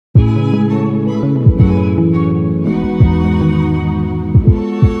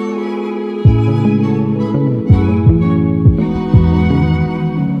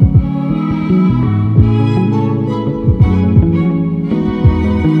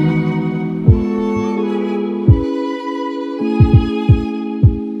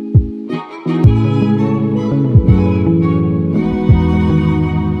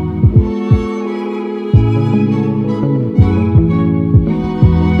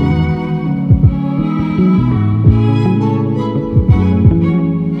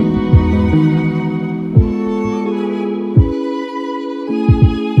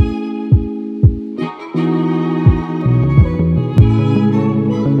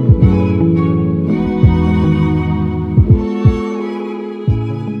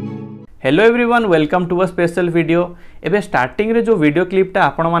Hello everyone welcome to a special video. एबे starting रे जो वीडियो क्लिपटा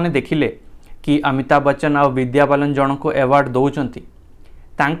आपण माने देखिले कि अमिताभ बच्चन और विद्या बालन जन को अवार्ड दौरान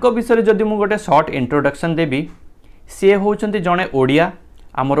तांको विषय जदि मु गोटे शॉर्ट इंट्रोडक्शन देबी सी होउछंती जणे ओडिया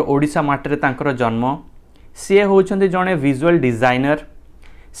आमर ओडिशा माटे तांकर जन्म सी होउछंती जणे विजुअल डिजाइनर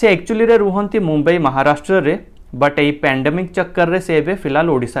से एक्चुअली रे रुहंती मुंबई महाराष्ट्र रे बट एई पैंडेमिक चक्कर रे से एबे फिलहाल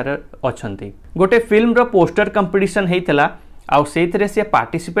ओडिशा रे अछंती। गोटे फिल्म रो पोस्टर कंपटीशन हेइतला आउ सेइथरे से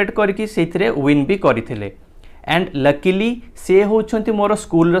पार्टिसिपेट करके सेइथरे विन भी करथिले एंड लकीली से होउछंती मोर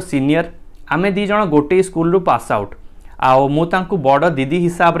स्कूल रो सीनियर आमे दी जण गोटे स्कूल रो पास आउट आउ मु तांकु बड़ दीदी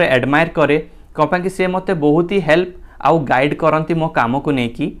हिसाब रे एडमायर करे कपा कि से मते बहुत ही हेल्प आउ गाइड करंती मो काम को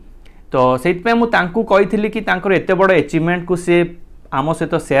नेकी। तो सेइथ पे मु तांकु कहिथिली कि तांकर एते बड़ अचीवमेंट को से आमो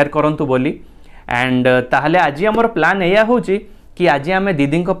सहित शेयर करंतु बोली एंड ताहले आज हमर प्लान एया होची कि आज आमे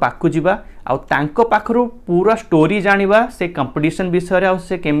दीदी को पाखु जिबा आउ तांको पाखरु पूरा स्टोरी जानिबा से कंपटीशन विषय आउ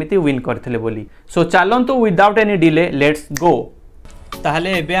से केमिति विन करथिले बोली। सो चलंतु without any delay let's go.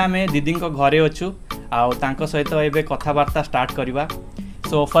 ताहले एबे आमे दीदी को घरे अछु आउ तांको सहित एबे कथावार्ता स्टार्ट करिबा।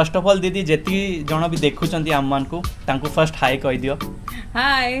 सो फर्स्ट ऑफ ऑल दीदी जेती जण भी देखुचंती आम मान को तांको फर्स्ट हाय कहि दियो।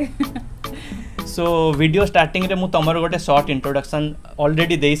 हाय। सो वीडियो स्टार्टिंग रे मु तमर गोटे शॉर्ट इंट्रोडक्शन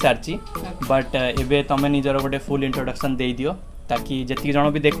ऑलरेडी देई सारची बट एबे तमे निजर गोटे फुल इंट्रोडक्शन देई दियो ताकि जेती जण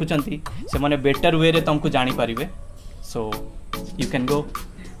भी देखुचंती से माने बेटर वे रे तुमको जानि परिबे। So you can go.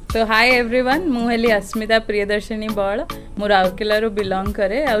 तो हाय एवरीवन मु हेली अस्मिता प्रियदर्शनी बळ मु राउरकेला रो बिलोंग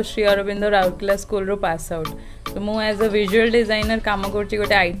करे आ श्री अरविंद राउरकेला स्कूल रो पास आउट। तो मु एज अ विजुअल डिजाइनर काम करची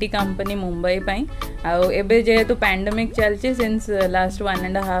गोटे आईटी कंपनी मुंबई पई आ एबे जेहेतु पैंडेमिक चलची सिंस लास्ट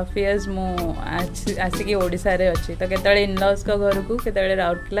 1.5 इयर्स मु आसिकी ओडिसा रे अछि। तो केतळे इनलॉज का घर को केतळे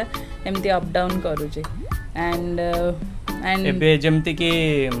राउरकेला एमती अप डाउन करूची एंड एबे जेमती कि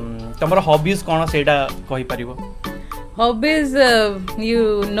तमर हॉबीज कोन सेटा कहि परिबो। Hobbies, you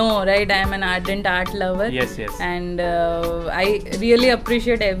know, right? I am an ardent art lover. Yes, yes. And I really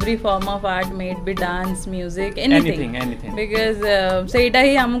appreciate every form of art, may it be dance, music, anything. Anything. Because सेटा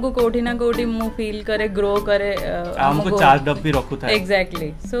ही हमको कोठी ना कोठी मु feel करे, grow करे. हमको charged up भी रखु था. Exactly.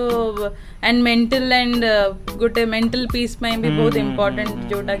 So and mental and Gute mental peace में भी बहुत important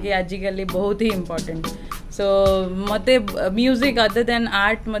जोटा कि आजिकली बहुत ही important. So मते music other than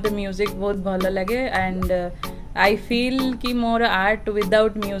art मते music बहुत भल लगे and I feel कि मोर art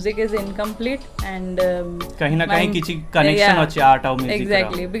without music is incomplete and कहीं ना कहीं किसी connection अच्छी art और music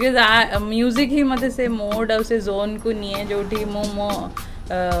exactly because music ही मते से mode और से zone को निये जोटी मो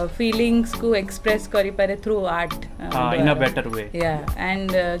feelings को express करी पारे through art in a better way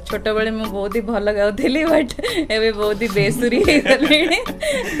and छोटे बड़े मैं बहुत ही भल गाउथिली but एबे बहुत ही बेसुरी हे गली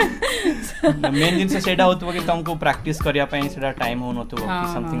मेन दिन से सेटा होतबो कि तुमको प्रैक्टिस करिया पई सेटा टाइम हो नथबो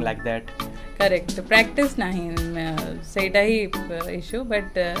कि something like that. Correct practice नहीं सेटा ही issue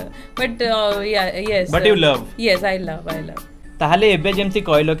but yes but you love. Yes I love ताहले एबे जेमती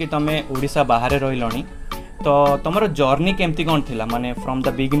कहलो कि तमे ओडिसा बाहर रहिलणी तो तमरो जर्नी केमती कोन थिला माने from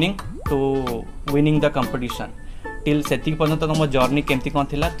the beginning to winning the competition till सेति पर्यंत तम जर्नी केमती कोन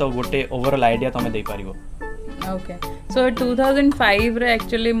थिला तो गोटे ओवरऑल आईडिया तमे देई परिबो। ओके सो 2005 रे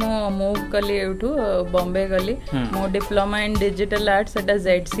एक्चुअली मो मूव कली एठू बॉम्बे गली मो डिप्लोमा इन डिजिटल आर्ट सेटा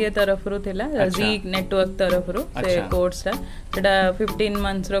जेडसीए तरफ रु थिला जी नेटवर्क तरफ रु से कोर्स ता सेटा 15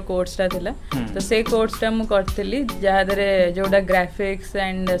 मंथ्स रो कोर्स ता थिला। तो से कोर्स ता मु करथिली जहा दरे जोडा graphics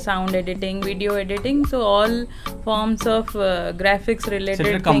and sound editing video editing so all forms of graphics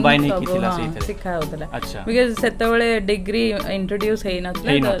related combine हिथिला से सिखा होतला बिकॉज़ सेतबेले डिग्री इंट्रोड्यूस हेइ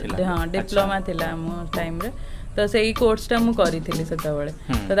नथला हां डिप्लोमा थिला मो टाइम रे। तो सेही कोर्स टा मु करिथिली सेतबेले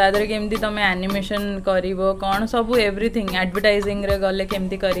तो दादर केमती तमे एनिमेशन करिवो कोन सब एवरीथिंग एडवर्टाइजिंग रे गले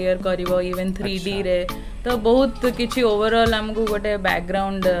केमती करियर करिवो इवन 3D रे तो बहुत किछि ओवरऑल हमको गोटे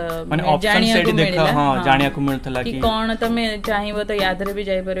बैकग्राउंड जानिया को मिलला हां जानिया को मिलथला कि कोन तमे चाहिबो तो याद रे भी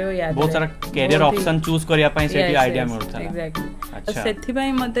जाई परियो याद बहुत सारा कैरियर ऑप्शन चूज करिया पई सेठी आईडिया मिलथला। एग्जैक्टली तो सेथि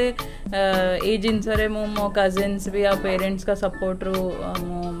पई मते ए जिंस रे मो कजिन्स भी आ पेरेंट्स का सपोर्ट रो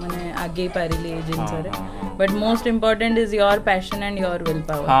मो माने आगे पारिली ए जिंस रे but most important is your passion and your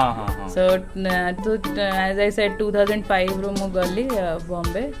willpower. So as I said 2005 रो मु गली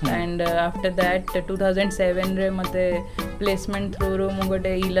बॉम्बे and after that 2007 रे मते प्लेसमेंट थ्रू रो मु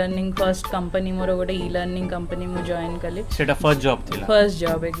गोटे ई लर्निंग फर्स्ट कंपनी मोर गोटे ई लर्निंग कंपनी मु जॉइन कली सेटा फर्स्ट जॉब थिला फर्स्ट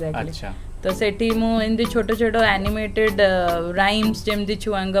जॉब एग्जैक्टली। अच्छा तो सेठी मु इंदी छोटो छोटो एनिमेटेड राइम्स जेमदी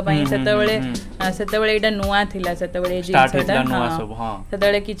छुआंगा पई सेतबेले एटा नुआ थिला सेतबेले जिंसटा हां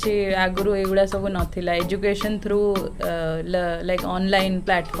सेतबेले किछि आगुरु एगुडा सब नथिला education through like online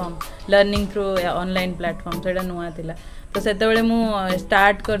platform learning through online platform सेटा नुआ थिला। तो सेतबेले मु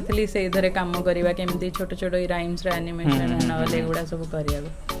स्टार्ट करथली से इधरे काम करिवा केमती छोटो छोटो राइम्स रे एनिमेशन एंड ऑल एगुडा सब करिया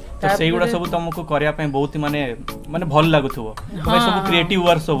तो सेही गुडा सब तुमको करिया पे बहुत माने माने भल लागुथबो भाई सब क्रिएटिव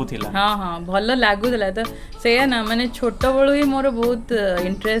वर्क सब थिला हां हां भल लागुतला तो सेया ना माने छोटो बळू ही मोर बहुत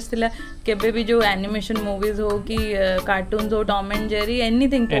इंटरेस्ट थिला केबे भी जो एनिमेशन मूवीज हो कि कार्टून्स हो Tom and Jerry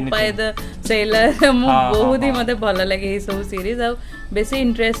anything Popeye the seller मो बहुत ही मते भल लागे ई सब सीरीज आ बेसी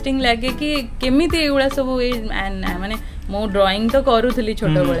इंटरेस्टिंग लागे कि केमिति एगुडा सब ए माने मो ड्राइंग तो करूथली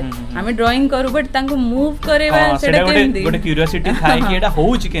छोटो बळे आमे ड्राइंग करू बट तांको मूव करेबा सेडा केमदी गोटे क्यूरियोसिटी थाय कि एडा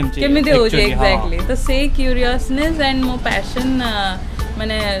होउची केमिति होउची एग्जैक्टली तो से क्यूरियसनेस एंड मो पैशन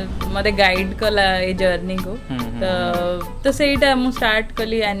माने मते गाइड कला ए जर्नी को तो सेटा मु स्टार्ट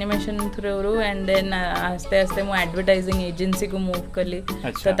कली एनिमेशन थ्रू एंड देन आस्ते आस्ते मु एडवर्टाइजिंग एजेंसी को मूव कली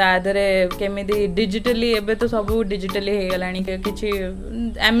तो तादरे केमिति डिजिटली एबे तो सब डिजिटली हे गलानी के किछि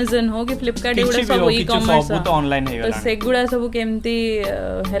Amazon हो कि Flipkart एगुडा सब ई कॉमर्स सब तो ऑनलाइन हे गला तो सेगुडा सब केमिति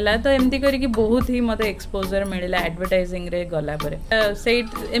हैला तो एमती करी कि बहुत ही मते एक्सपोजर मिलिला एडवर्टाइजिंग रे गला परे सेट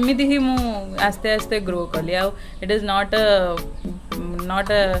एमिति ही मु आस्ते आस्ते ग्रो कली आ it is not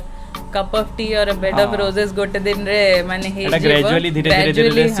a cup of T और अ बेड ऑफ रोजेस गोटे दिन रे माने हे ग्रेजुअली धीरे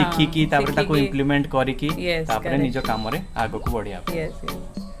धीरे सीखी की तापर ताको इंप्लीमेंट करी की तापर निज काम रे आगो को बढ़िया यस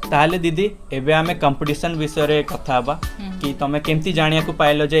ताले दीदी एबे आमे कंपटीशन विषय रे कथा बा कि तमे केमती जानिया को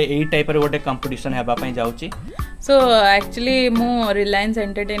पाइलो जे एई टाइप रे गोटे कंपटीशन हेबा पई जाउची सो एक्चुअली मो रिलायंस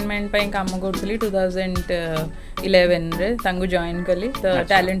एंटरटेनमेंट पई काम करथली 2011 रे तांगु जॉइन कली तो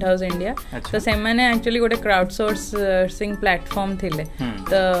टैलेंट हाउस इंडिया तो से माने एक्चुअली गोटे क्राउड सोर्सिंग प्लेटफॉर्म थिले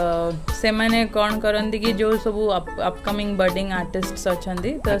तो से माने कोन करंदी कि जो सब अपकमिंग बर्डिंग आर्टिस्ट्स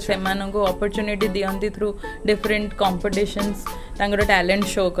अछंदी तो से मानको opportunity दियंती through different competitions तांगर talent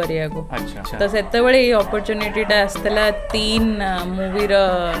show करिया को तो सेते बळे ई अपॉर्चुनिटी टा आस्तला 3 मूवी रो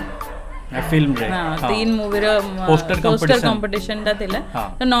फिल्म रे हां 3 मूवी रो पोस्टर कंपटीशन ता थिला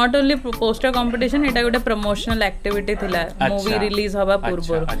तो नॉट ओनली पोस्टर कंपटीशन एटा गोटे प्रमोशनल एक्टिविटी थिला मूवी रिलीज हवा पूर्व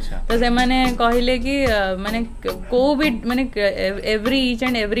तो से माने कहिले कि माने कोविड माने every each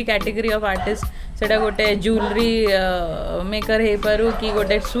and every category of artist सेटा गोटे ज्वेलरी मेकर हे पारू कि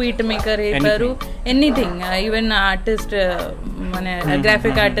गोटे स्वीट मेकर हे पारू एनीथिंग इवन आर्टिस्ट माने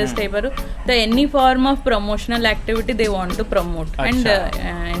ग्राफिक आर्टिस्ट हे पारू तो any form of promotional activity they want to promote and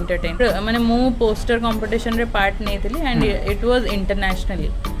entertain माने मु पोस्टर कंपटीशन रे part नेथिली and it was internationally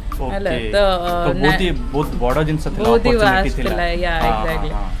तो बहुत बड़ जिंस थिला अपॉर्चुनिटी थिला या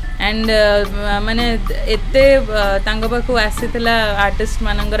एग्जैक्टली एंड माने एते तांग पाखु आसीथिला आर्टिस्ट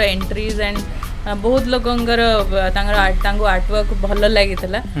मानंगर एंट्रीज एंड बहुत लोकंगर तांगो आर्टवर्क भल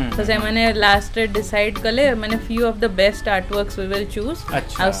लागितला तो से माने लास्ट रे डिसाइड कले माने few of the best artworks we will choose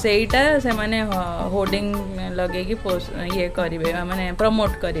आ सेटा से माने होर्डिंग लगे की ये करिवे माने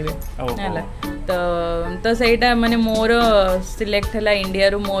प्रमोट करिवे हैला तो सेटा माने मोर सिलेक्ट हला इंडिया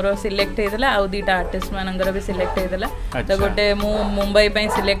रो मोर सिलेक्ट हेतला आ दीटा आर्टिस्ट मानंगर भी सिलेक्ट हेतला तो गोटे मु मुंबई पई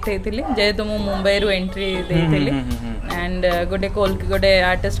सिलेक्ट हेतिली जे तो मु मुंबई रो एंट्री देतिली एंड गोटे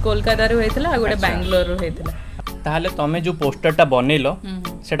आर्टिस्ट कोलकाता रो हेतला गोटे बेंगलोर रो हेतला ताहले तमे जो पोस्टर टा बनेलो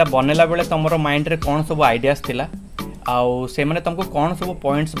सेटा बनेला बेले तमरो माइंड रे कोन सब आइडियास थिला आउ से माने तुमको कोन सब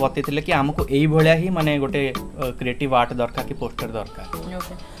पॉइंट्स बतेथिले कि हमको एई भलिया ही माने गोटे क्रिएटिव आर्ट दरकार कि पोस्टर दरकार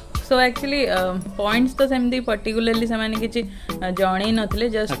ओके सो एक्चुअली पॉइंट्स तो सेमती पर्टिकुलरली से माने किछि जणी नथले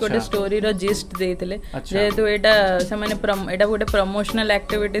जस्ट गोटे स्टोरी रो जिस्ट देथिले जेतु एटा से माने एटा गोटे प्रमोशनल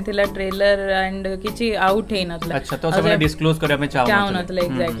एक्टिविटी थिला ट्रेलर एंड किछि आउट हे नथले अच्छा तो से माने डिस्क्लोज करबा में चाहू नथले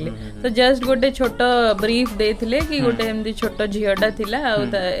एग्जैक्टली तो जस्ट गोटे छोटो ब्रीफ देथिले कि गोटे एमदी छोटो झियोटा थिला आ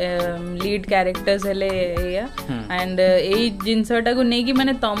लीड कैरेक्टर्स हेले या एंड एई जिंसटा को नै कि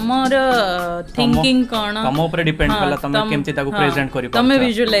माने तमर थिंकिंग कोन तम ऊपर डिपेंड करला तमे केमति ताको प्रेजेंट करि तमे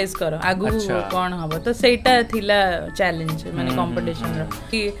विजुअलाइज करो आगु कोन हबो तो सेटा थिला चैलेंज माने कंपटीशन रो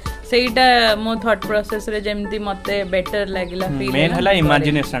कि सेटा मो थॉट प्रोसेस रे जेमति मते बेटर लागिला फील मेन हला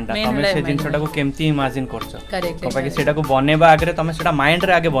इमेजिनेशन ता तमे से जिंसटा को केमति इमेजिन करछो करेक्ट कपा कि सेटा को बनेबा आगे तमे सेटा माइंड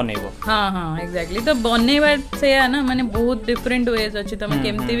रे आगे बनेबो हां हां एग्जैक्टली तो बनेबा से है ना माने बहुत डिफरेंट वेज अछि तमे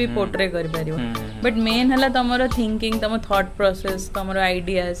केमति भी पोर्ट्रे करि परिबो बट मेन हला तमरो थिंकिंग तम थॉट प्रोसेस तमरो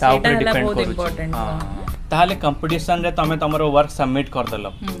आइडियाज सेटा हला बहुत इंपोर्टेंट ताहले कंपटीशन रे तमे तमरो वर्क सबमिट कर देलो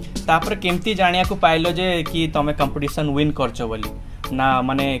तापर केमती जानिया को पाइलो जे कि तमे कंपटीशन विन करछो बोली ना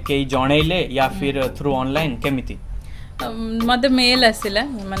माने केई जणैले या फिर थ्रू ऑनलाइन केमिति मते मेल आसिला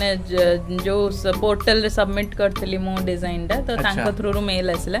माने जो पोर्टल रे सबमिट करथली मो डिजाइन टा तो तांको through row mail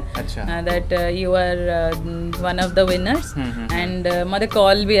आसिला that you are one of the winners and मते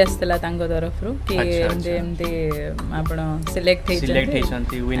कॉल भी आस्तला तांको तरफ रो कि एमते आपण सिलेक्ट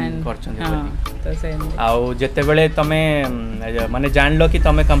हेछंती विन करछंती बोली तो से आउ जते बेले तमे माने जानलो कि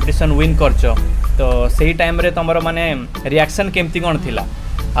तमे कंपटीशन विन करछो तो सेही टाइम रे तमरो माने रिएक्शन केमती कोन थिला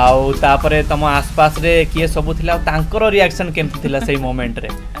आउ तापरे तम आसपास रे किए सब थिला तांकर रिएक्शन केमति थिला सेही मोमेंट रे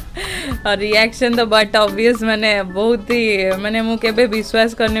और रिएक्शन तो बट ऑब्वियस माने बहुत ही माने मु केबे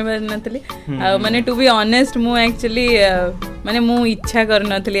विश्वास करने नथली माने टू बी ऑनेस्ट मु एक्चुअली माने मु इच्छा कर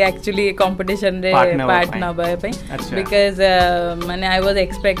नथली एक्चुअली कंपटीशन रे पार्ट न बाय पे बिकॉज़ माने I was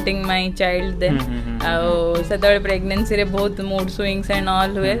expecting my child then सेतबे pregnancy रे बहुत मूड स्विंग्स एंड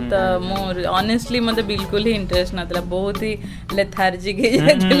ऑल हुए तो मु ऑनेस्टली मते बिल्कुल ही इंटरेस्ट नथला बहुत ही लेथार्जिक हे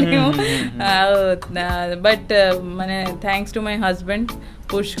जातली बट माने thanks to my husband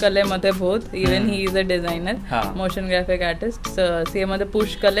push कले मते बहुत even he is a designer motion graphic artist so सी मते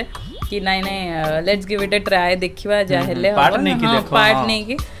पुश कले कि नहीं नहीं let's give it a try देखिवा जा हेले पार्ट नहीं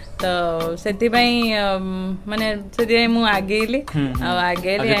की तो सेति पई माने सेति मु आगेली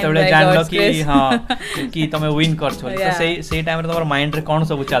जेतबे जानलो कि हां कि तमे विन करछो तो सेही टाइम रे तमर माइंड रे कोन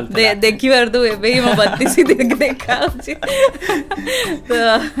सब चलते देखिबार तो एबे ही म 32 देखाउची तो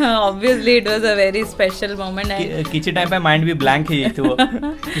obviously it was a very special moment किछि टाइम पे माइंड भी ब्लैंक हे जइतो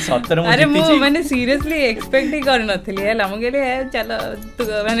कि 70 मु अरे मु माने सीरियसली एक्सपेक्ट ही कर नथली हला मु गेले चलो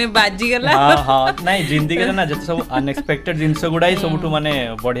माने बाजी गेला हां हां नहीं जिंदगी रे ना जत सब अनएक्सपेक्टेड जिंस गुडाई सबटू माने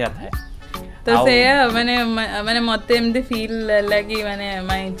बढ़िया थाए तो से माने मते एमदी फील लागी माने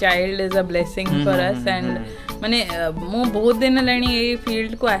my child is a blessing for us and माने मु बहुत दिन लेनी ए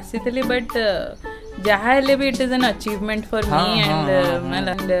फील्ड को आसीतली बट जहाँ हेले भी it is an achievement for me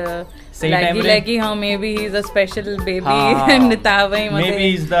and like how maybe he's a special baby and tavai maybe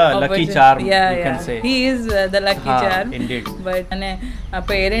he's the lucky charm you can say he is the lucky charm indeed but माने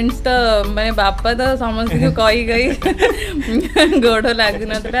parents तो माने बापा तो समस्त को कही गई गोड़ लागु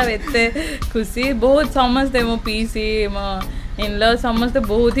नतला एते खुशी बहुत समस्त मो पीसी मो इनलॉ समस्त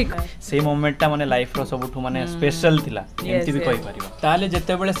बहुत ही से मोमेंट ता माने लाइफ रो सबठु माने स्पेशल थिला एमती भी कहि परिबा ताले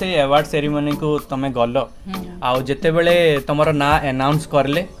जते बेले से अवार्ड सेरेमनी को तमे गलो आ जते बेले तमरो ना अनाउंस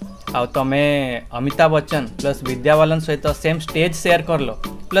करले आ तमे अमिताभ बच्चन प्लस विद्या बालन सहित सेम स्टेज शेयर करलो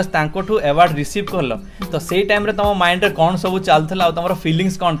प्लस तांकोठू अवार्ड रिसीव करलो तो सेही टाइम रे तम माइंड रे कोन सब चलथला आ तमरो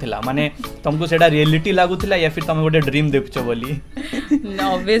फीलिंग्स कोन थिला माने तुमको सेटा रियलिटी लागुथिला या फिर तमे गोटे ड्रीम देखछो बोली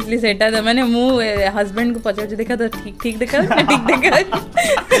ऑब्वियसली सेटा तो माने मु हस्बैंड को पचाछ देखा तो ठीक देखा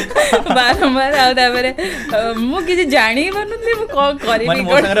बारंबार आ ताबरे मु किछि जानि बनथि मु को करि माने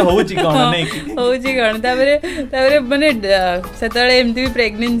मो संगे होउची कोन नै होउची कोन ताबरे माने सेतळे एमती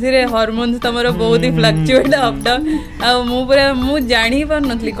प्रेगनेंसी रे हार्मोन्स तमरो बहुत ही फ्लक्चुएट अप डाउन आ मु पूरा मु जानि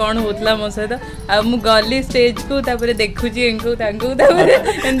पर कौन होतला मो सहित आ मु गली स्टेज को तापरे देखुची इनको तांको तापरे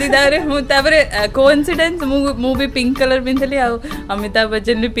एंदी तापरे कोइंसिडेंस मु भी पिंक कलर पिनथली आ अमिताभ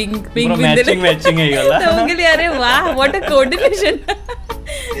बच्चन भी पिंक पिनथले मैचिंग हे गला तो मुके अरे वाह व्हाट अ कोऑर्डिनेशन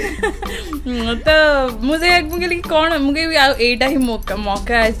तो मुझे मुके कौन मुके एटा ही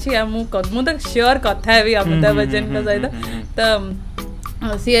मौका अछि आ मु तो श्योर कथा है भी अमिताभ बच्चन का सहित तो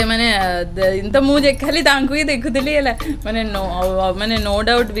सी मैंने तो मुझे खाली तांको ही देखुली है मैंने नो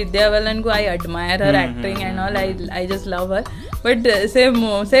डाउट विद्या बालन को I admire her acting and all I just love her but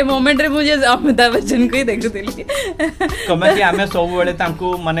से मोमेंट रे मुझे अमिताभ बच्चन को ही देखुली कमे कि हमें सब बेले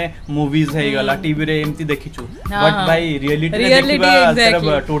तांको माने मूवीज हे गला टीवी रे एमती देखिछु बट भाई रियलिटी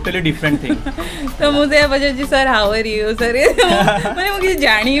देखिबा टोटली डिफरेंट थिंग तो मुझे बजे जी sir how are you sir माने मुझे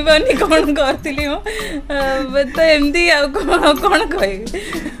जानि बनी कोन करथिली हो तो एमती कोन कहि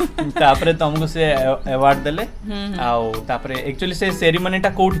तापरे तुमको से अवार्ड देले आउ तापरे एक्चुअली से सेरेमनी टा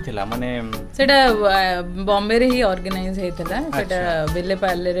कोठी थिला माने सेटा बॉम्बे रे ही ऑर्गेनाइज हेतला सेटा बेले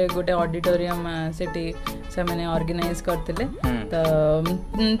पार्ले रे गोटे ऑडिटोरियम सेठी से मैंने ऑर्गेनाइज करथिले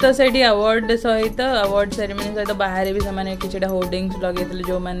तो सेठी अवार्ड सहित अवार्ड सेरेमनी सहित बाहर भी से माने किछटा होर्डिंग्स लगेथिले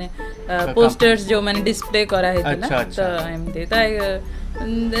जो माने पोस्टर्स जो माने डिस्प्ले करा हेतला तो एमती त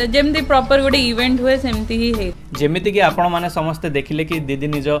जेमती प्रॉपर गोटे इवेंट हुए सेमती ही है जेमिति कि आपण माने समस्त देखिले कि दीदी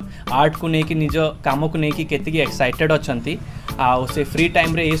निज आर्ट को नहीं कि निज काम को नहीं कि केति एक्साइटेड अछंती आ से फ्री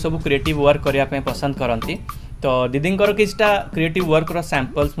टाइम रे ए सब क्रिएटिव वर्क करिया पे पसंद करंती तो दीदींकर किछटा क्रिएटिव वर्क रो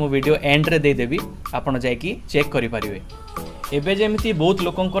सैंपल्स मो वीडियो एंड रे दे देबी आपण जाय कि चेक करि परिबे एबे जेमिति बहुत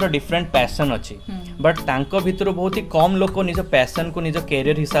लोकंकर डिफरेंट पैशन अछि बट तांको भितर बहुत ही कम लोक निज पैशन को निज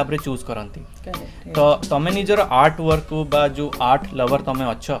कैरियर हिसाब रे चूज करंती तो तमे निजर आर्ट वर्क को बा जो आर्ट लवर तमे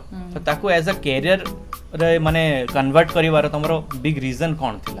अच्छो तो ताको एज अ कैरियर रे माने कन्वर्ट करिवार तमरो बिग रीजन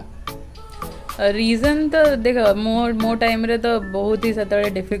कोन थिला रीजन तो देख मो टाइम रे तो बहुत ही सतळे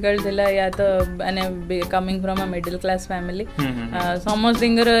डिफिकल्ट थिला या तो माने coming from a middle class family समस्त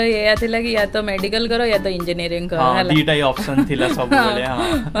इंगर या थिला कि या तो मेडिकल करो या तो इंजीनियरिंग करो हां दीटा ही ऑप्शन थिला सब बेले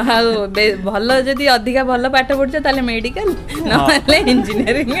हां भलो जदी अधिका भलो पाठ पढछ ताले मेडिकल नले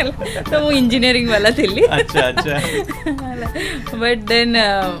इंजीनियरिंग तो मु इंजीनियरिंग वाला थिली अच्छा अच्छा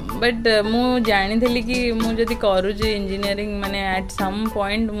बट मु जानि थिली कि मु जदी करू जे इंजीनियरिंग माने एट सम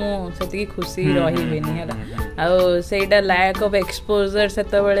पॉइंट मु सती खुशी रही बेनी हला आ सेटा लैक ऑफ एक्सपोजर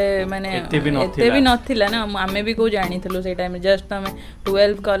सेते बेले माने एते भी नथिला ना आमे भी को जानि थलो से टाइम जस्ट हमें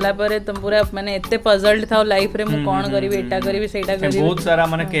 12 कला परे तुम पूरा माने एते पजल्ड था लाइफ रे मु कोन करबी एटा करबी सेटा करबी बहुत सारा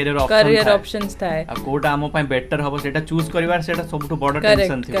माने करियर ऑप्शंस था आ कोटा आमो पय बेटर हबो सेटा चूज करबार सेटा सबटु बड़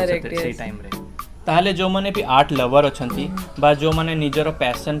टेंशन थी से टाइम रे ताहले जो माने भी आर्ट लवर अछंती बा जो माने निजर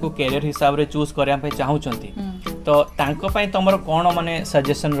पैशन को करियर हिसाब रे चूज करया पे चाहउचंती तो तांको पय तमरो कोन माने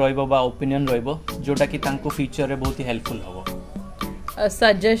सजेशन रहइबो बा ओपिनियन रहइबो जोटा कि तांको फ्यूचर रे बहुत ही हेल्पफुल हबो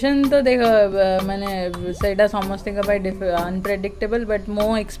सजेशन तो देख माने सेटा समस्त का अनप्रेडिक्टेबल बट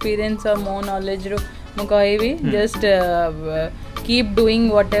मो एक्सपीरियंस और मो नॉलेज रो मु कहबी just keep doing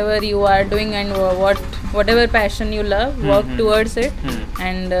whatever you are doing and whatever passion you love work towards it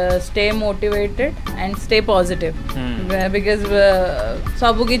and stay motivated and stay positive because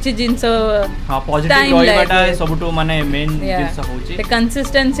सब किछि जिंस हां पॉजिटिव रहबाटा सबटु माने मेन जिंस होची ते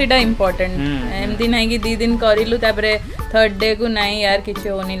कंसिस्टेंसी टा इंपोर्टेंट एमदी नाही कि 2 दिन करिलु तापरे थर्ड डे को नाही यार किछि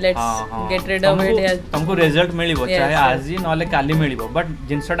होनी let's get rid of it यार तुमको रिजल्ट मिलिबो चाहे आज ही नले काली मिलिबो बट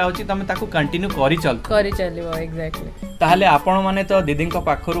जिंसटा होची तमे ताको कंटिन्यू करि चलिबो एग्जैक्टली ताहले आपण माने तो दीदी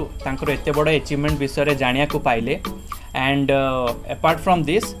पाखरु तांकर एते बड़ अचीवमेंट विषय जानिया को पाइले and apart from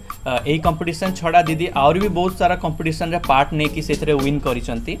this A competition छड़ा दीदी और भी बहुत सारा कंपटीशन रे पार्ट ने कि सेथरे win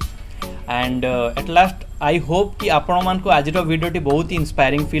करिसंती and at last I hope कि आपण मान को आज रो वीडियोटी बहुत ही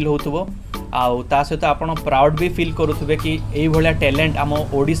इंस्पायरिंग फील होतबो आउ ता सहित आपण प्राउड भी फील करूथबे कि एई भलिया टैलेंट हम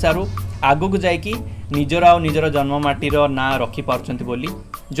ओडिसा रु आगु को जाय कि निजर आ निजर जन्ममाटीर ना रखी पारछंती बोली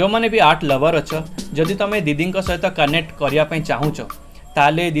जो माने भी आर्ट लवर अछ जदि तमे दीदी सहित कनेक्ट करिया पय चाहूछ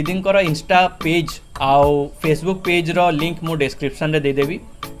ताले दीदी इंस्टा पेज आउ फेसबुक पेज रो लिंक मु डिस्क्रिप्शन रे दे देबी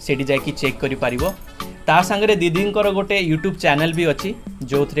सेठी जाय कि चेक करि पारिबो ता संगे दीदी गोटे यूट्यूब चैनल भी अच्छी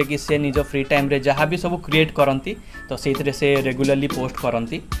जो थे कि से निज फ्री टाइम रे जहाँ भी सब क्रिएट करती तो से रेगुलरली पोस्ट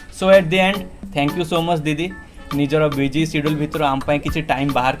करती सो at the end thank you so much दीदी निजर बिजी शेड्यूल भितर आम किसी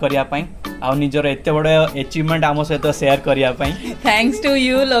टाइम बाहर करने आउ निजर एत बड़ अचीवमेंट आम सहित शेयर करने थैंक्स टू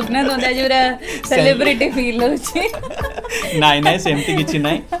यू लोकनाथ मते जोरा सेलिब्रिटी फील होची नाइ नाइ सेमती किछि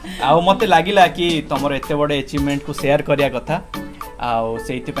नाइ आउ मते लागिला कि तमर एत बड़ अचीवमेंट को शेयर करिया कथा आउ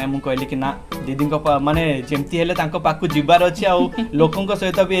सेति पय मु कहली कि ना दीदी को माने जेमती हेले तांको पाकु जिबार अछि आउ लोकन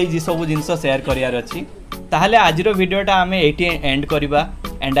सहित भी एई सब जिंस शेयर करियार अछि ताहले आजिरो वीडियोटा आमे एटी एंड करिबा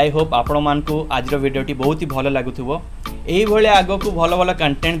एंड आई होप आपण मान को आजिरो वीडियोटी बहुत ही भलो लागुथुबो एई भले आगो को भलो भलो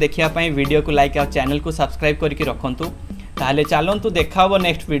कंटेंट देखिया पय वीडियो को लाइक आ चैनल को सब्सक्राइब करके रखंतु ताहले चलंतु देखाबो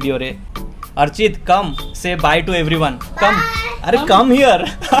नेक्स्ट वीडियो रे अर्चित कम से बाय टू एवरीवन कम अरे कम हियर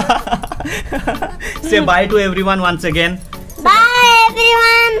से by two everyone once again Bye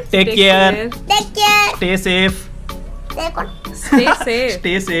everyone. Take care. Take care. Stay safe. Stay safe.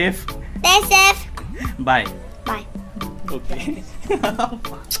 Stay safe. Stay safe. Bye. Bye. Okay.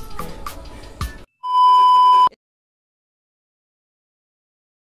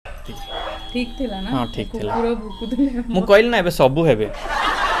 ठीक थिला ना हां ठीक थिला पूरा भुकुदले मु कहल ना एबे सबु हेबे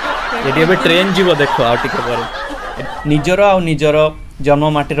एटी एबे ट्रेन जीवो देखो आ टिके पर निजरो आ निजरो जन्म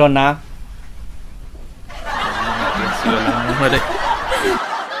माटीरो ना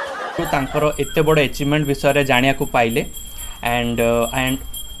तो तांकर एते बड़ अचीवमेंट विषय रे जानिया को पाइले एंड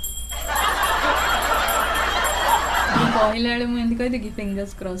पहिलाले मु एंती कहि दे कि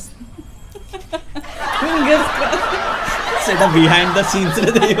फिंगर्स क्रॉस सेटा बिहाइंड द सीन्स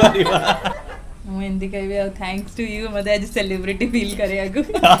रे देई परिबा मु एंती कहबे थैंक्स टू यू मते आज सेलिब्रिटी फील करे आगु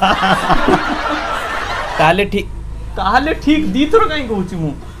ताले ठीक दी थोर काई कहूची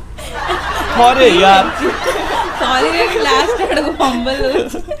मु अरे यार सॉरी लास्ट एड को फंबल